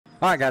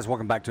Alright guys,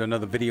 welcome back to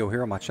another video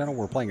here on my channel.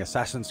 We're playing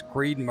Assassins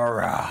Creed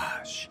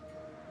Mirage.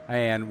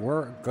 And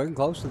we're getting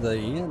close to the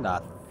end,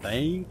 I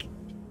think.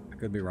 I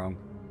could be wrong.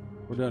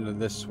 We're doing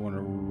this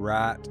one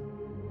right...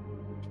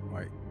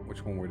 Wait,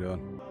 which one are we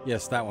doing?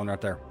 Yes, that one right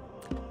there.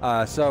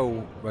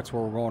 So, that's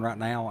where we're going right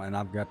now, and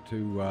I've got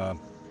to...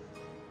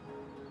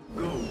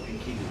 Go,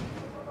 Pinky.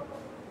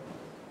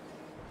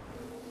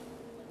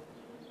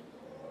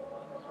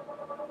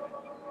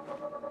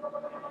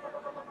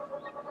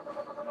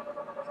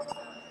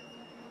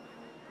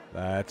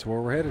 That's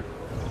where we're headed.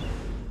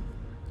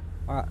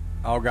 Alright.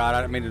 Oh god,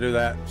 I didn't mean to do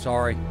that.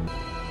 Sorry.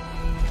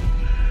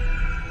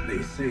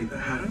 They say the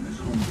harem is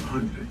home to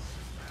hundreds,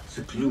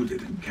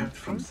 secluded and kept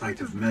from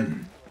sight of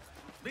men.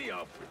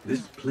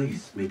 This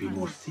place may be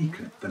more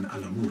secret than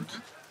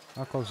Alamut.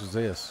 How close is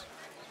this?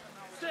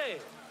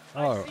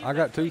 Oh, I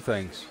got two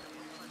things.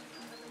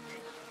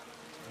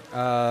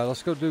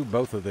 Let's go do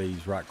both of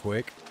these right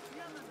quick.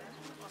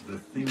 The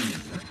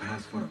things that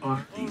pass for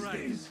art these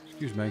days.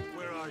 Excuse me.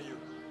 Where are you?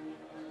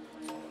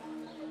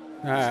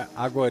 Alright,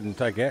 I'll go ahead and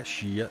take that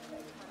shit.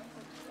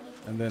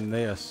 And then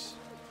this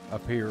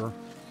up here.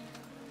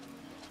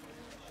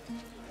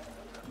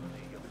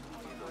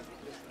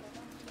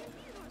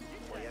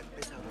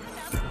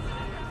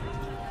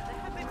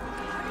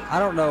 I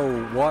don't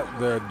know what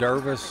the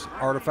Dervis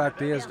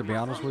artifact is, to be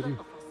honest with you.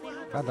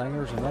 God dang,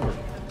 there's another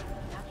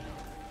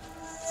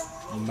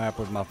map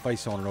with my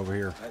face on it over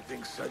here. I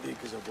think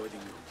Sadiq is avoiding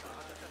you.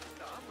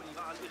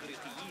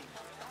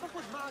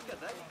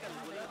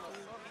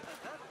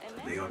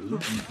 They are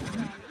looking for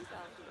me.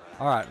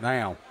 Alright,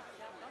 now.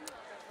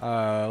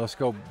 Let's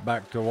go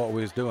back to what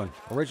we was doing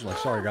originally.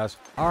 Sorry, guys.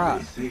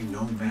 Alright. They say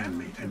no man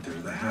may enter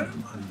the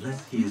harem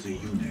unless he is a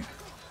eunuch,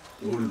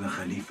 or the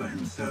Khalifa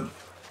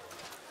himself.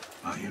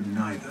 I am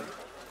neither,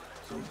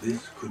 so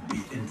this could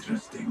be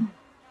interesting.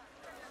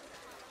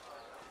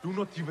 Do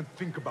not even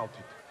think about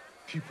it.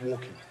 Keep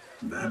walking.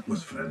 That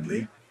was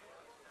friendly.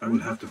 I will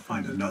have to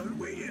find another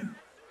way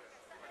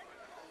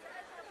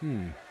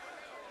in.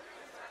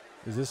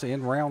 Is this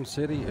in Round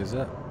City? Is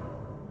that?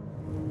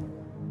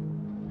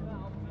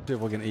 See if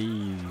we can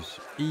eaves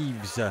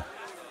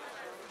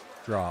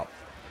drop.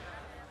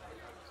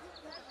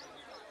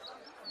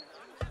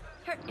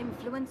 Her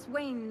influence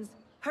wanes.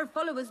 Her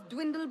followers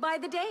dwindle by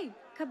the day.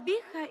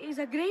 Kabiha is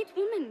a great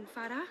woman,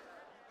 Farah.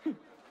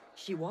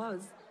 She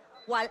was,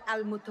 while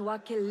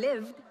Al-Mutawakkil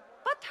lived,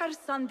 but her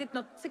son did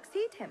not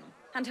succeed him,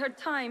 and her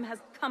time has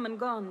come and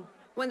gone.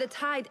 When the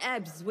tide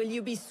ebbs, will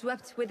you be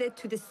swept with it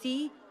to the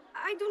sea?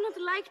 I do not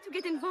like to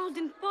get involved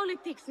in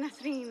politics,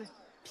 Nasreen.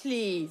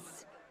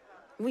 Please.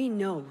 We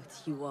know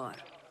what you are.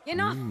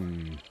 Enough!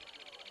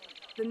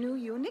 The new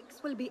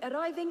eunuchs will be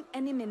arriving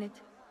any minute.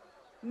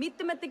 Meet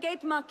them at the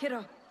gate,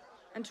 Makira,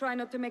 and try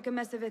not to make a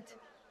mess of it.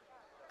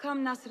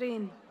 Come,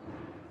 Nasreen.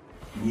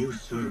 New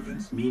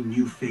servants mean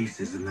new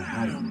faces in the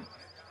harem.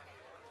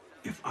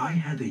 If I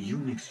had a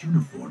eunuch's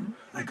uniform,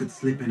 I could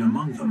slip in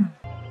among them.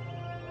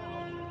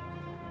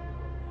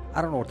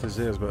 I don't know what this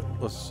is, but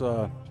let's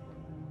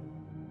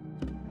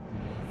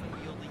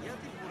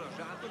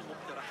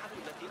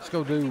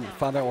go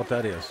find out what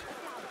that is.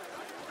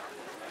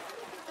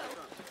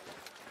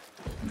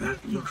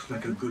 That looks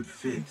like a good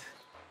fit.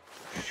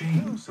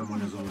 Shame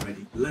someone is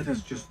already. Let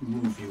us just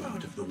move you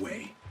out of the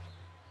way.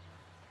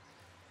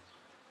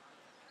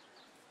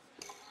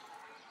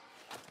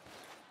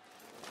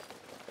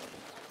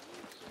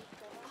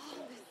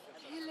 Oh, this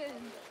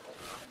killing.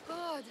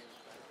 God,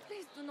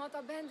 please do not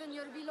abandon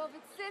your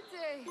beloved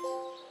city.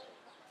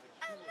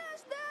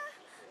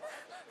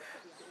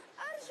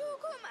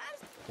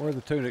 Wear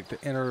the tunic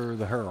to enter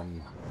the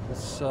harem.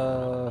 Let's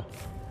there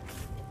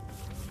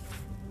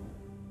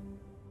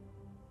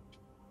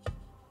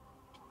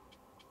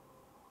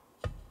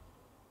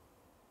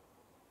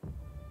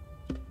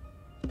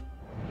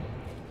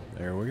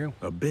we go.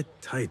 A bit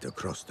tight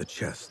across the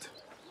chest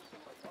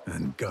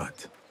and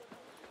gut.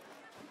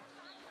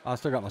 I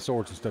still got my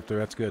swords and stuff too.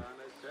 That's good.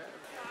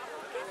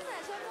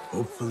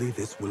 Hopefully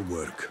this will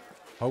work.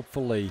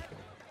 Hopefully.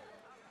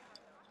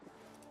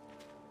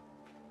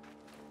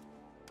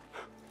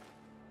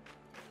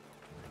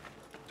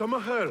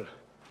 Tamahel,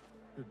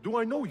 do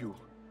I know you?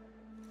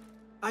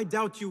 I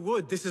doubt you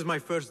would. This is my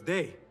first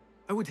day.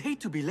 I would hate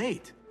to be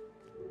late.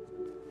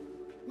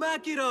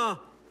 Makira!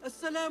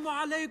 Assalamu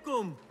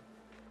alaikum!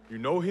 You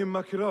know him,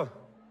 Makira?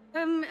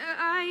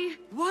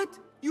 What?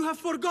 You have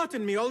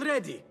forgotten me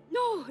already!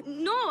 No,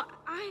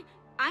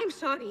 I'm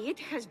sorry. It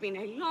has been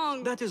a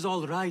long... That is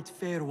all right,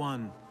 fair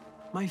one.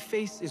 My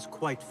face is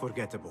quite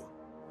forgettable.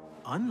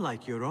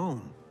 Unlike your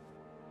own.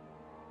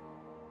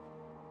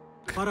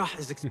 Farah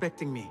is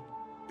expecting me.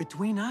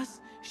 Between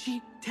us,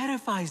 she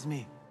terrifies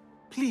me.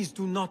 Please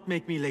do not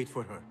make me late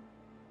for her.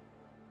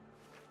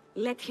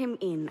 Let him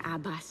in,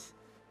 Abbas.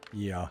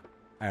 Yeah,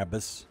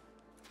 Abbas.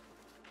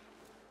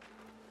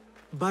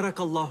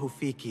 Barakallahu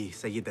fiki,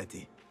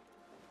 Sayyidati.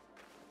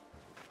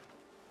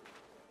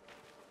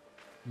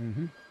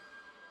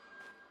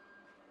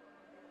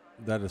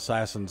 That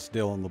assassin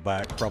still in the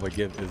back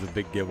probably is a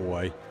big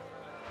giveaway.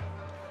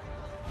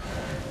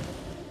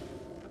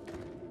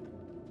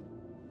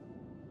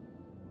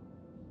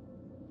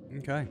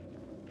 Okay.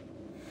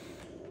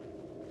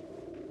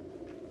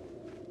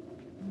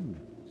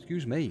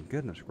 Excuse me.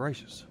 Goodness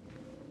gracious.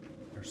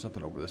 There's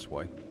something over this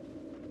way.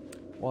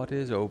 What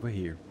is over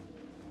here?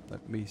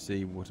 Let me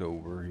see what's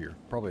over here.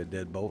 Probably a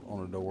deadbolt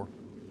on a door.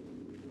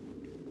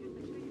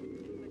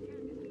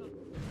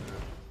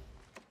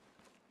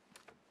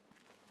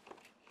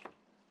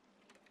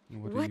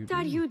 What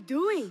are you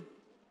doing?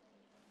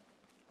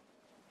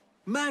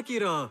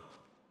 Makira!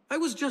 I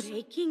was just...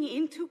 Breaking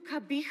into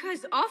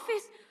Kabiha's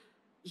office?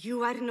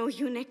 You are no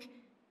eunuch.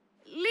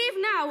 Leave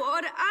now,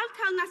 or I'll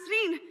tell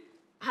Nasreen.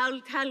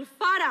 I'll tell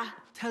Farah.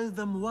 Tell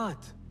them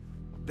what?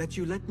 That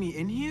you let me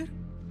in here?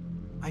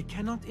 I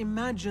cannot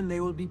imagine they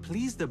will be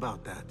pleased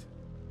about that.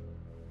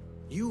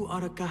 You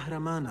are a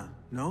kahramana,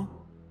 no?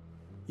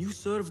 You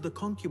serve the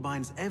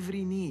concubines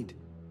every need.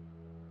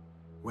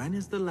 When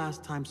is the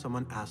last time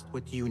someone asked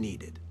what you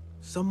needed?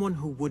 Someone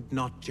who would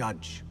not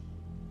judge.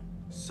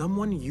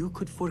 Someone you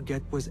could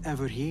forget was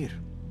ever here.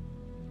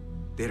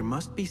 There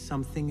must be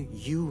something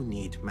you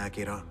need,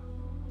 Makira.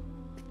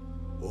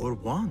 Or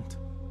want.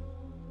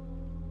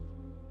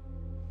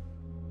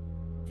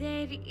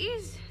 There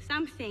is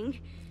something.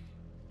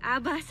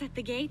 Abbas at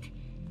the gate.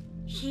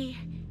 He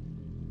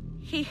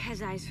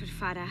has eyes for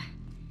Farah.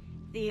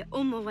 The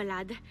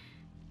Walad.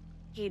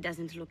 He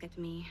doesn't look at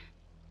me.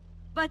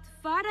 But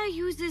Farah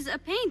uses a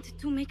paint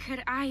to make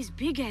her eyes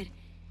bigger.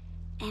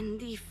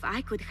 And if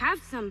I could have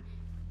some,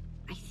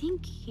 I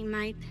think he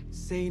might...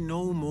 Say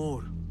no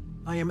more.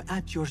 I am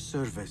at your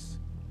service.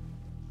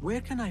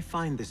 Where can I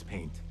find this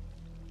paint?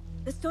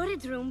 The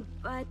storage room,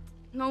 but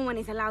no one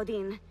is allowed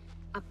in.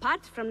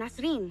 Apart from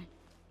Nasreen.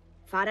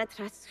 Farah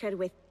trusts her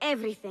with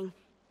everything,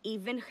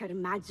 even her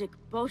magic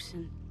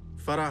potion.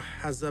 Farah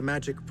has a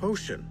magic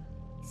potion.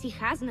 She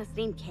has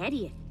Nasreen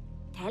carry it.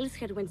 Tells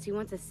her when she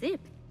wants a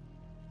sip.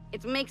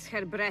 It makes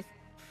her breath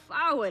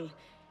foul.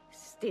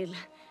 Still,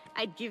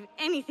 I'd give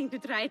anything to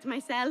try it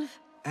myself.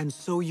 And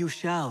so you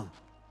shall.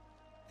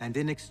 And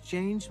in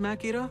exchange,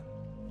 Makira,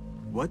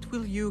 what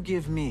will you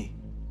give me?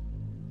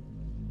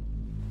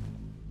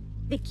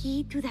 The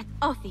key to that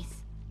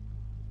office.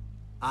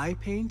 Eye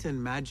paint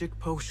and magic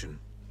potion.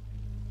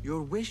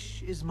 Your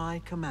wish is my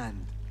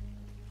command.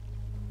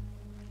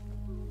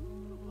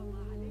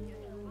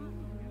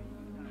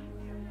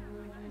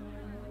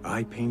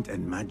 Eye paint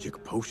and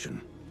magic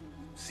potion?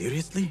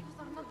 Seriously?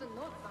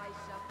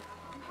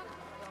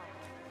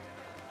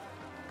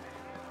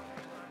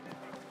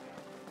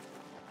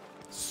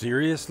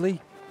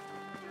 Seriously?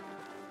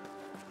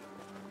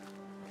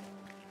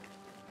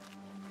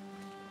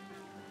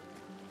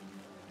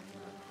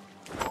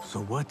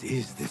 So what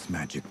is this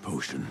magic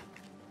potion?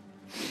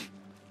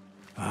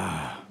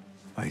 Ah,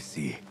 I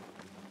see.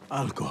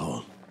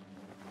 Alcohol.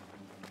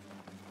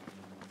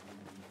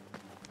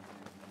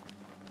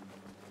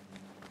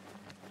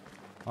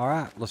 All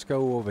right, let's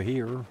go over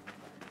here.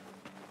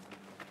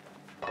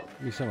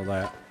 Give me some of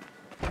that.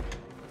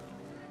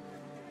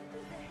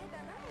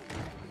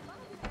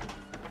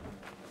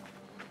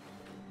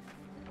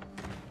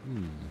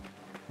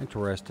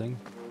 Interesting.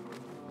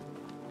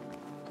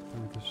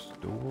 Through this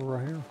door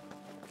right here.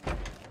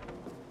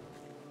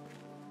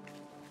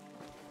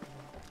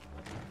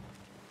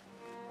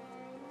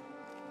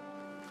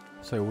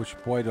 So which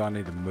way do I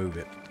need to move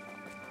it?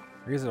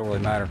 I guess it don't really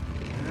matter.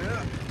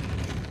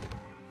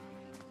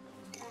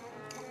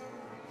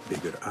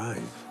 Bigger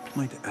eyes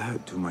might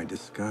add to my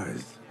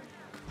disguise.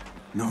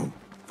 No,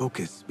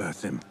 focus,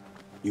 Basim.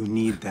 You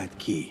need that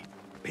key.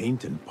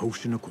 Paint and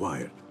potion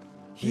acquired.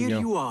 Here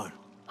you are.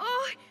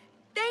 Oh,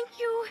 thank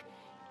you.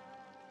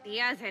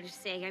 The others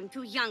say I'm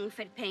too young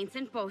for paints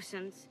and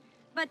potions.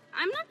 But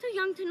I'm not too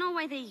young to know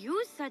why they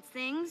use such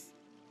things.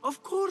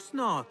 Of course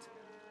not.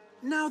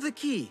 Now the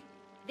key.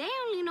 They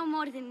only know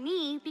more than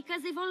me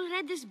because they've all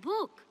read this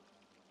book.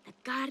 The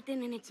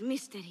Garden and its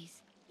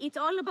Mysteries. It's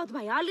all about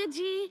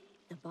biology,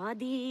 the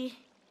body,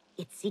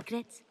 its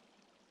secrets.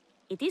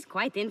 It is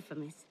quite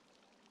infamous.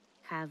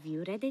 Have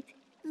you read it?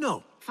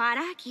 No.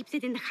 Farah keeps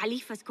it in the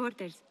Khalifa's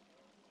quarters.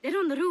 They're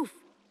on the roof,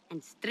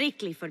 and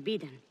strictly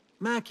forbidden.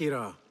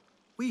 Makira,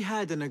 we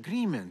had an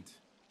agreement.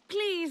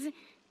 Please,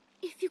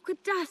 if you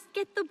could just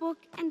get the book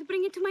and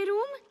bring it to my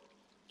room?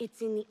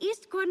 It's in the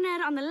east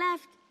corner on the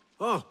left.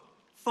 Oh,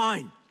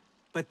 fine.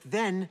 But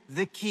then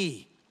the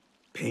key.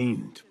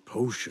 Paint,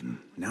 potion.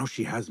 Now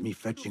she has me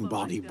fetching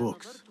body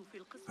books.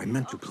 I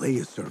meant to play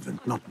a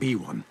servant, not be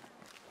one.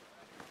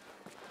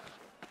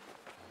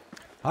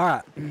 All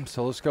right,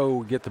 so let's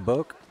go get the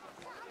book.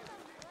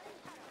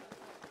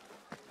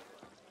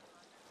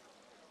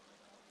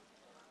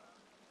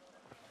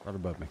 Right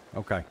above me.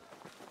 Okay.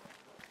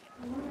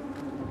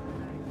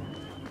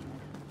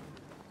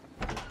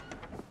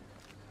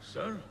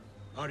 Sir,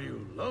 are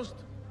you lost?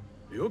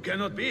 You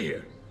cannot be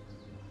here.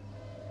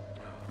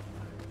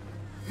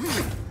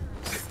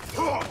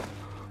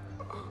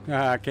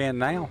 I can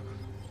now.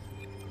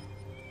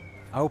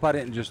 I hope I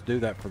didn't just do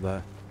that for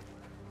the...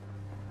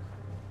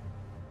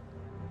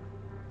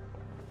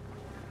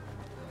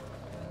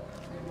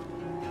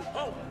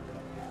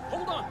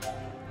 Hold on!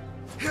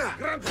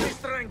 Grant me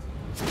strength!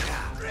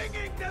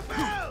 Ringing the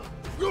bell!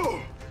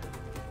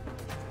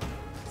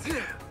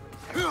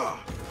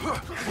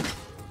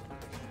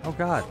 Oh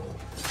God.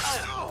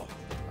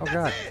 Oh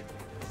God.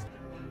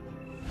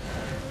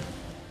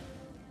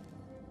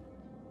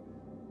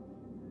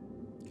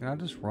 Can I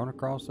just run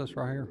across this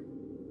right here?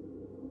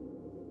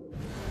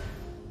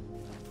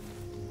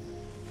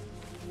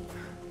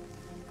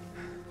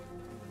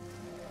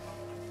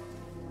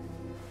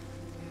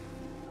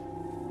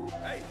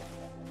 Hey!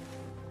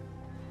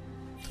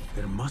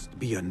 There must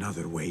be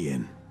another way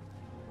in.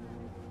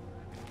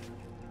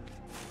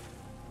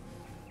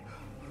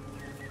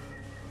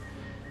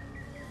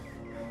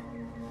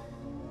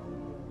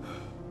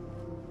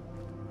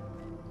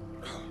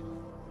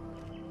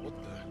 What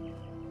the?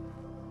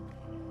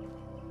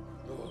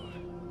 Oh,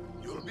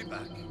 you'll be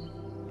back.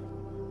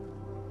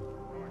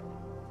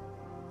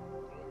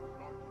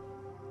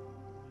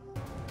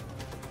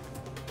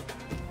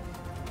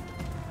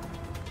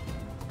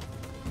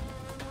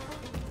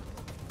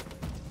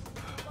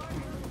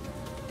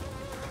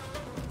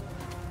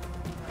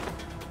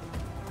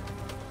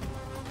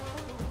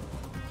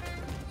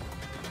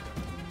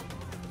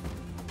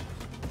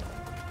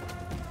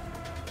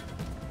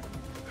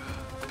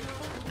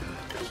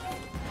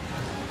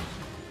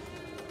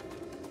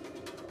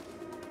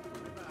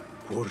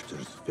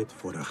 Quarters fit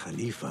for a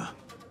Khalifa.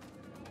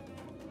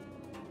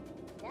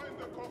 Find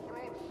the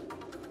cockroach!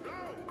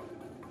 Now!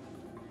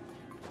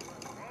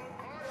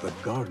 The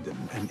garden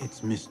and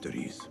its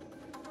mysteries.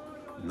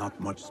 Not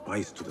much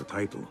spice to the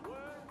title.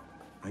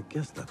 I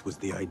guess that was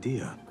the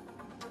idea.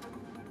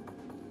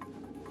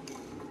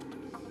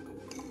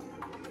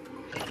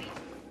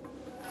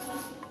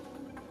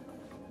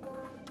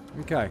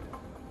 Okay.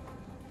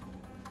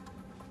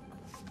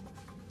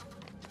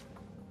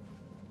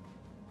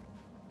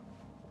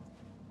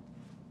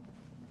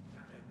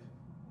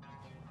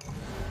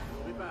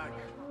 We'll be back.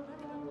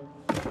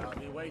 I'll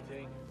be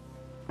waiting.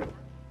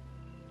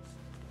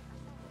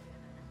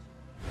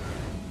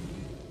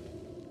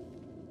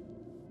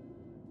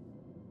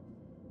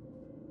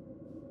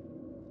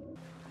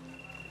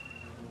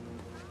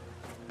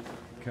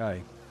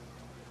 Okay.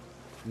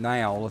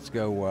 Now let's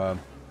go.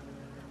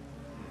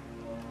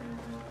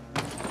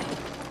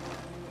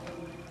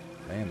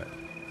 Damn it.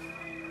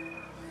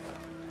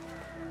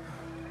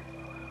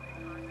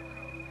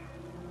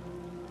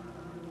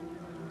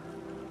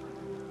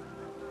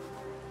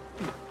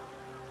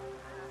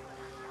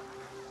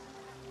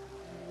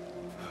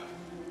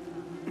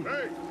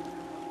 Hey!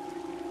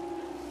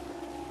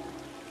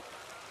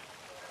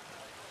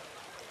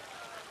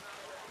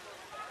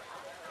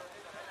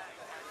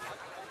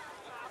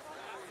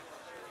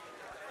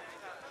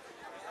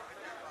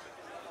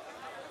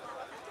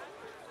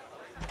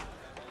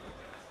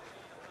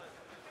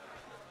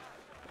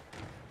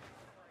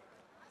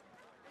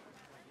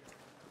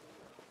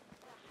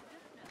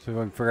 See if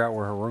I can figure out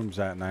where her room's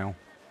at now.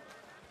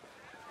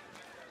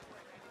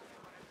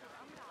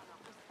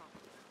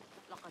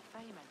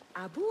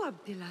 Abu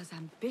Abdullah's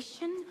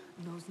ambition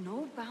knows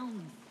no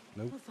bounds.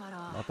 Nope.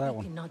 Farah, Not that I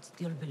one. cannot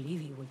still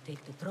believe he will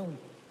take the throne.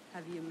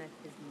 Have you met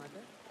his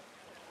mother?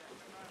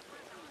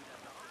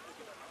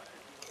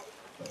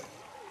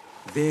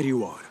 There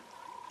you are.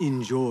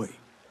 Enjoy.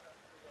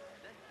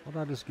 What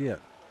did I just get?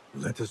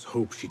 Let us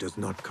hope she does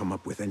not come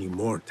up with any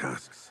more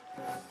tasks.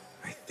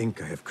 I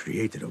think I have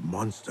created a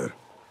monster.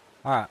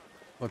 Alright.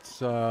 Let's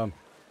go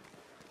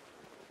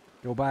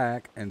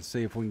back and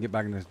see if we can get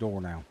back in this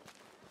door now.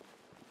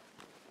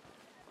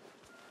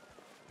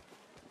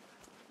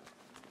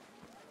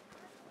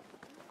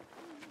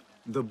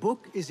 The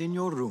book is in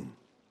your room.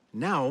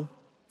 Now,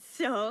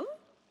 So?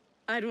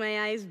 Are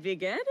my eyes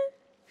bigger?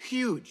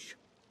 huge.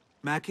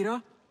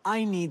 Makira,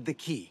 I need the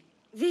key.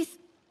 This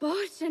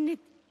potion, it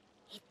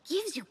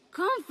gives you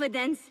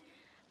confidence.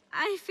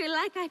 I feel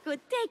like I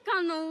could take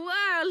on the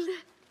world.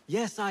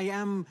 Yes, I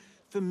am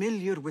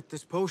familiar with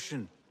this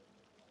potion.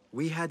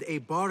 We had a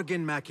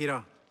bargain,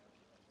 Makira.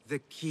 The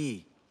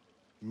key.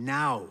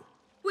 Now.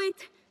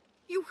 Wait,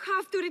 you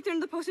have to return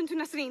the potion to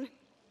Nasreen.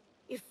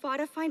 If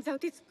Farah finds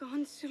out it's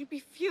gone, she'll be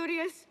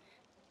furious.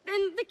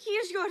 Then the key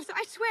is yours,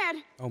 I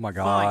swear. Oh my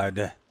God.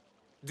 Fine.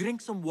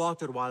 Drink some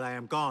water while I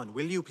am gone,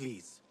 will you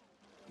please?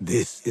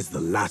 This is the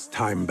last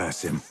time,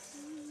 Basim.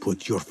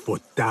 Put your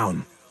foot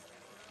down.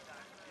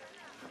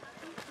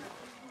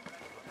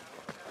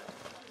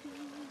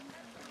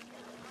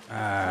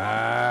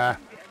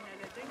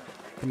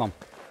 Come on.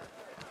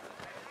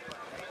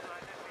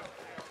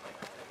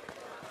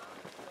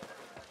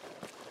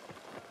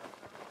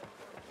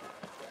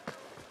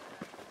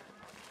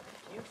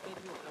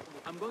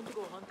 I'm going to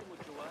go hunting with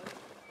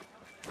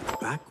Joel.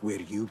 Back where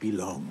you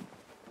belong.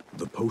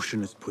 The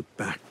potion is put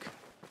back.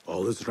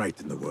 All is right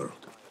in the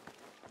world.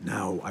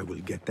 Now I will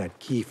get that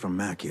key from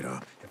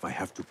Makira if I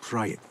have to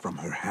pry it from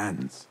her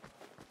hands.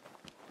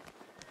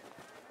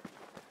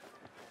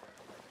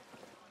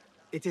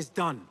 It is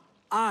done.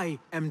 I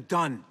am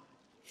done.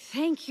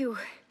 Thank you.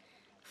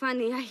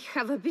 Funny, I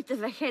have a bit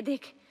of a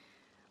headache.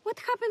 What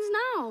happens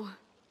now?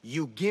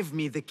 You give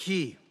me the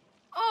key.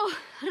 Oh,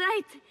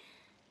 right.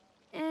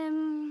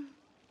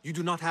 You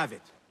do not have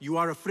it. You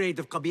are afraid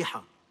of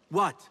Qabiha.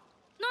 What?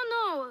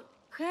 No.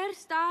 Her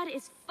star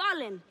is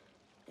fallen.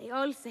 They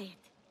all say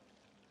it.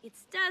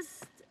 It's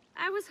just...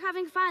 I was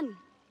having fun.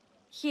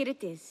 Here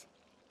it is.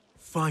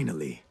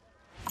 Finally.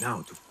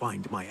 Now to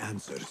find my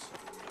answers.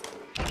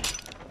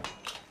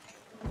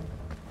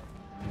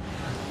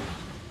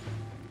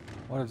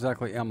 What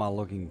exactly am I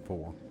looking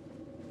for?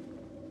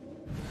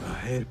 A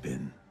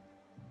hairpin.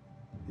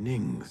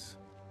 Nings.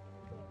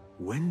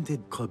 When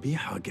did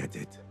Qabiha get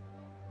it?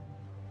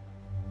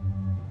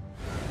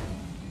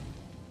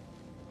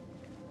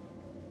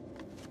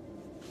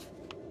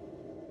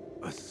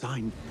 A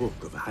signed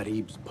book of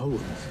Harib's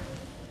poems.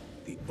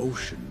 The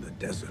ocean, the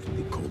desert,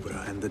 the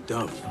cobra, and the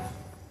dove.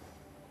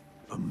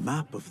 A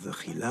map of the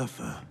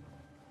Khilafah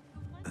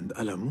and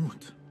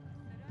Alamut.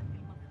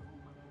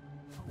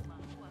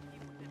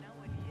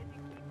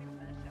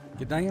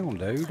 Get down,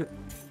 dude.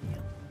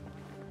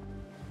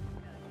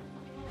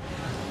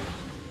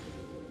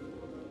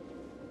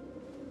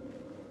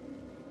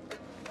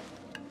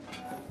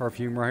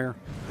 Perfume right here.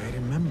 I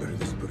remember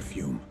this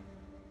perfume.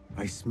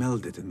 I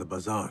smelled it in the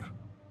bazaar,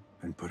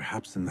 and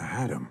perhaps in the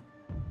harem.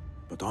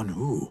 But on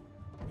who?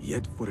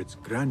 Yet for its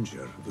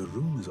grandeur, the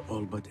room is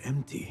all but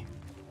empty.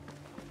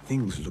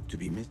 Things look to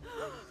be missing.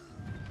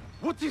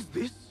 What is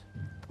this?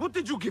 What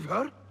did you give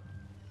her?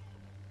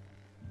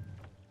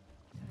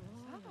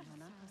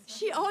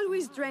 She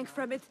always drank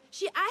from it.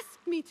 She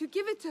asked me to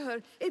give it to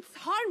her. It's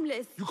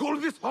harmless. You call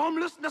this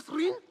harmless,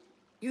 Nasreen?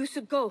 You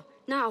should go.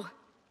 Now.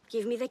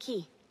 Give me the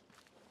key.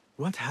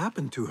 What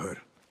happened to her?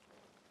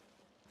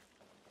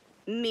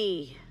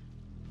 Me.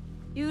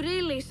 You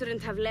really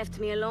shouldn't have left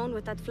me alone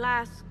with that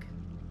flask.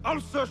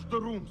 I'll search the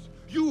rooms.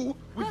 You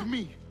with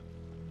me.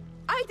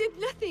 I did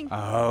nothing.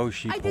 Oh,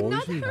 she I did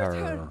not poisoned hurt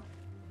her. her.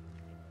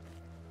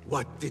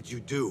 What did you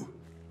do?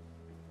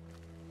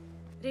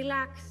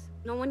 Relax.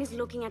 No one is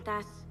looking at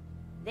us.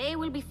 They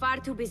will be far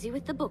too busy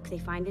with the book they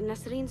find in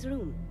Nasreen's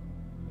room.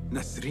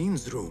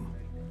 Nasreen's room?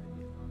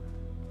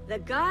 The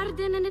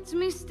garden and its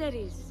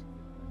mysteries.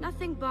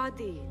 Nothing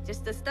bawdy,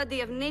 just a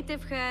study of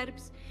native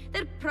herbs,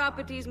 their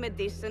properties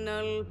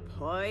medicinal,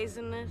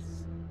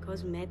 poisonous,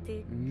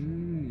 cosmetic.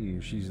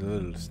 She's a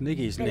little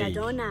sneaky snake.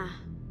 Belladonna.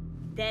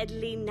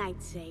 Deadly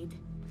nightshade.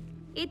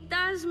 It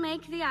does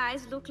make the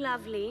eyes look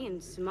lovely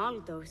in small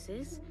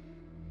doses.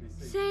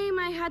 Shame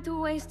I had to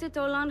waste it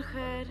all on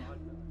her.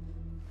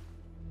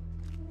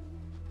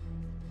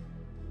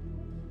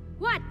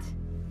 What?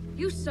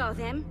 You saw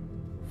them?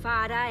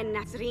 Farah and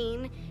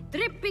Nasreen,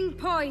 dripping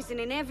poison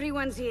in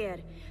everyone's ear,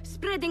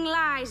 spreading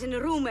lies and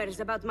rumors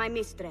about my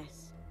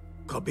mistress.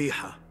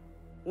 Qabiha.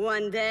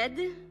 One dead,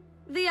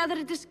 the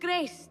other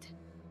disgraced.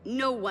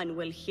 No one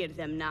will hear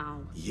them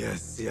now.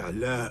 Yes,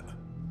 I'La.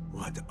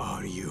 What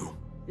are you?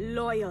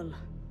 Loyal.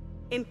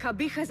 In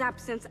Qabiha's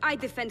absence, I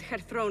defend her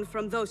throne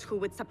from those who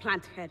would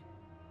supplant her.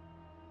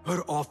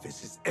 Her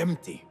office is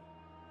empty.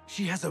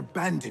 She has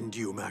abandoned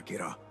you,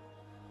 Makira.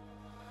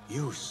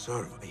 You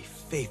serve a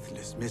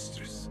faithless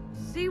mistress.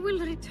 She will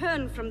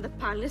return from the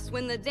palace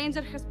when the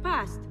danger has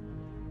passed.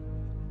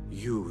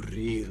 You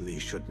really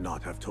should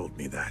not have told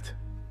me that.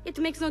 It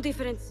makes no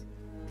difference.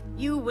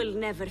 You will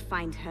never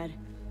find her.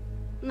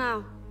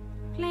 Now,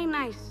 play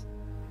nice.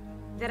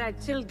 There are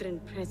children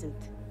present.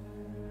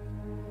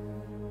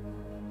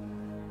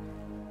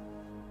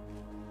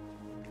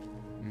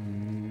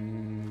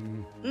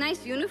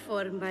 Nice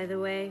uniform, by the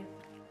way.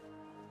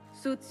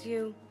 Suits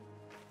you.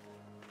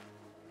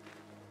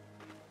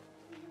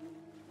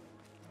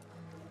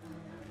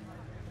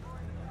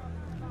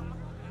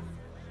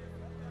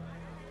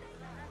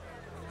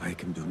 I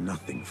can do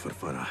nothing for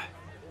Farah.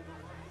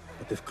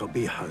 But if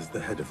Qabiha is the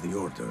head of the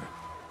Order,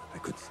 I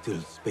could still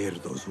spare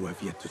those who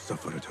have yet to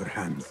suffer at her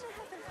hands.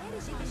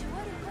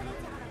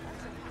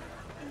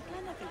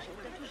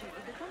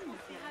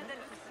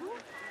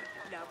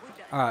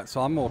 Alright,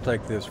 so I'm gonna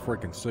take this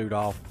freaking suit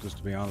off, just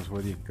to be honest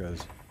with you,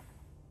 because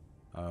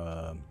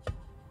I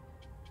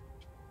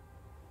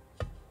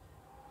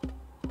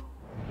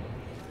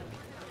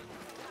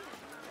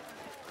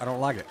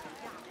don't like it.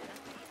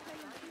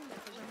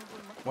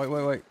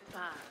 Wait.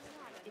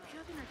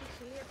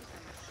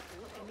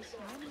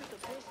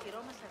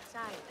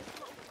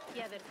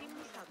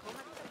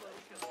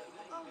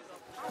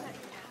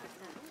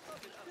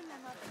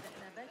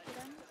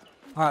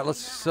 Alright,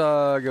 let's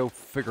go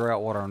figure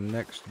out what our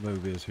next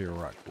move is here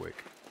right quick.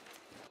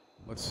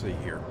 Let's see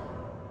here.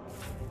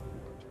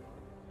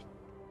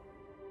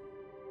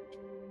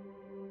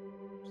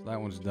 So that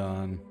one's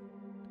done.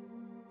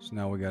 So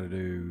now we got to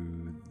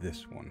do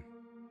this one.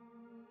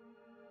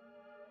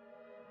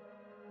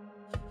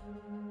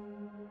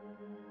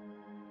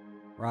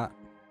 Right.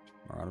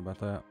 Alright about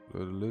that.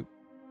 Loop.